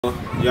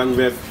Young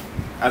Rev,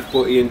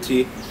 Adport ENT.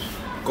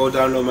 Go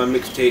download my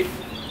mixtape,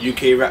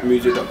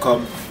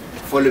 ukrapmusic.com.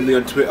 Follow me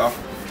on Twitter,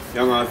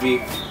 Young RV,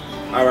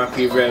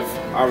 RIP Rev,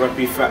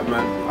 RIP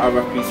Fatman,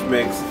 RIP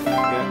Smegs.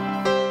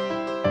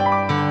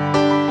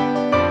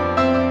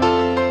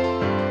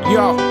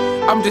 Yo,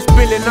 I'm just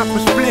building up a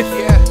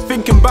spliff,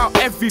 thinking about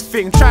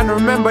everything, trying to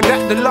remember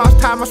that the last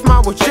time I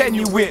smiled was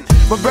genuine.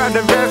 My brother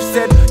Rev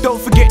said,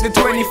 don't forget the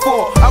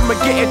 24. I'ma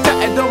get it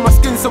tatted on my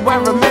skin so I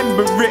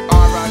remember it.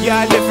 Yeah,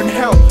 I live in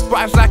hell,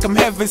 but it's like I'm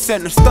heaven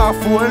sent. A star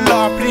for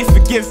Allah, please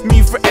forgive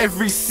me for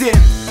every sin.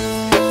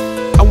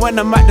 And when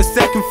I'm at the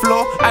second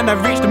floor and I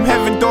reach them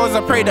heaven doors,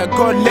 I pray that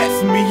God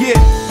lets me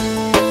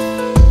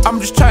in. I'm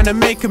just trying to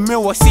make a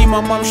meal. I see my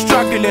mum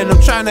struggling,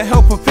 I'm trying to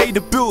help her pay the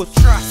bills.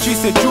 She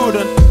said,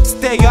 Jordan,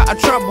 stay out of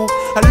trouble.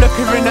 I look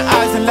her in the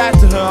eyes and lie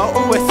to her, I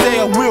always say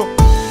I will.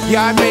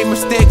 Yeah, I made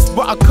mistakes,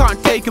 but I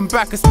can't take them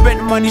back. I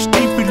spent money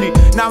stupidly,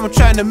 now I'm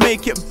trying to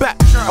make it back.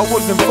 I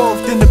was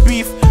involved in the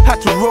beef,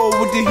 had to roll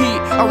with the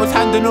heat. I was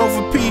handing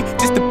over P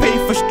just to pay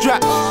for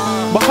straps.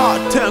 My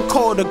heart turned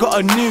cold, I got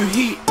a new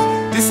heat.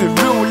 This is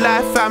real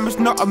life, fam, it's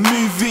not a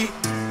movie.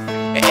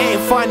 It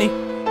ain't funny,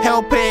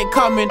 help ain't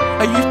coming.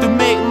 I used to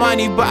make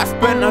money, but I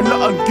spent a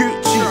lot on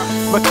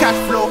Gucci. My cash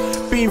flow,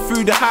 been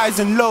through the highs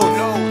and lows.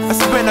 I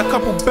spent a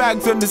couple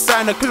bags on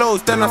designer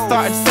clothes, then I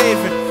started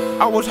saving.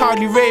 I was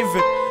hardly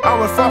raving, I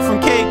was far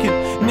from caking.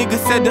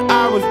 Niggas said that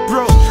I was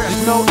broke.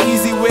 There's no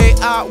easy way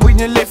out when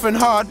you're living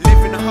hard.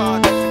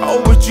 I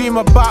always dream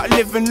about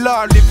living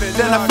large.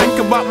 Then I think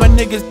about my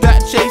niggas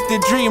that chase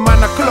their dream. And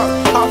I clock,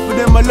 half of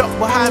them are locked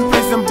behind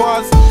prison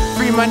bars.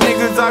 Free my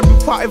niggas, I be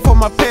partying for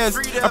my peers.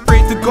 I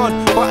pray to God,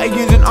 but I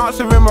isn't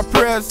answering my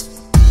prayers.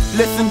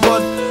 Listen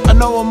God, I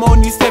know I'm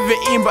only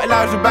 17, but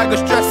life's a bag of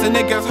stress and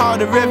it gets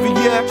harder every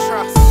year.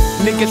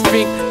 Niggas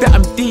think that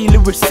I'm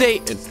dealing with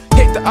Satan.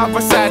 Hit the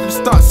other side and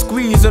start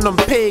squeezing on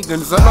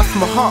pagans. I lost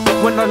my heart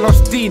when I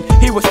lost Dean,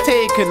 he was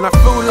taken. I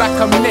feel like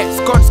I'm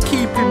next, God's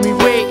keeping me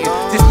waiting.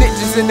 This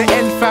snitches in the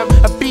end, fam,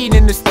 I've been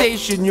in the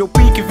station. You'll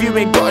peak if you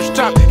ain't got a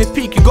strap. If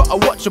peak, you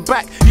gotta watch your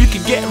back. You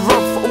can get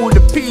robbed for all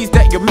the P's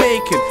that you're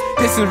making.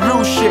 This is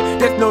real shit,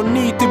 there's no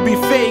need to be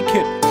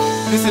faking.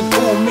 This is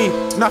all me,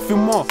 nothing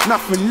more,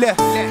 nothing less.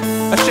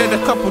 I shed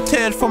a couple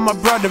tears for my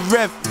brother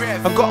Rev.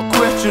 I got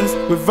questions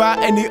without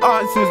any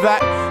answers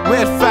like,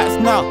 where's facts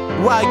now?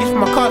 Why is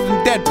my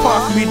cousin dead?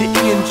 Pass me the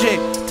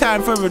E&J,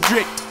 time for a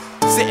drink.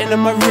 Sitting in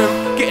my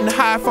room, getting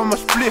high from my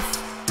spliff.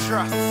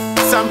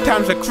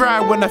 Sometimes I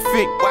cry when I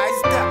think,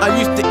 I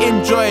used to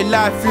enjoy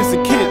life as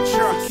a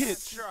kid.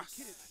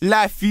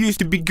 Life used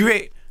to be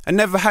great. I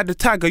never had a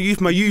tag, I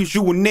used my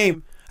usual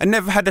name. I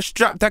never had a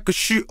strap that could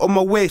shoot on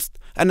my waist.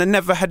 And I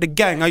never had a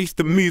gang, I used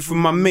to move with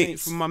my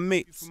mates.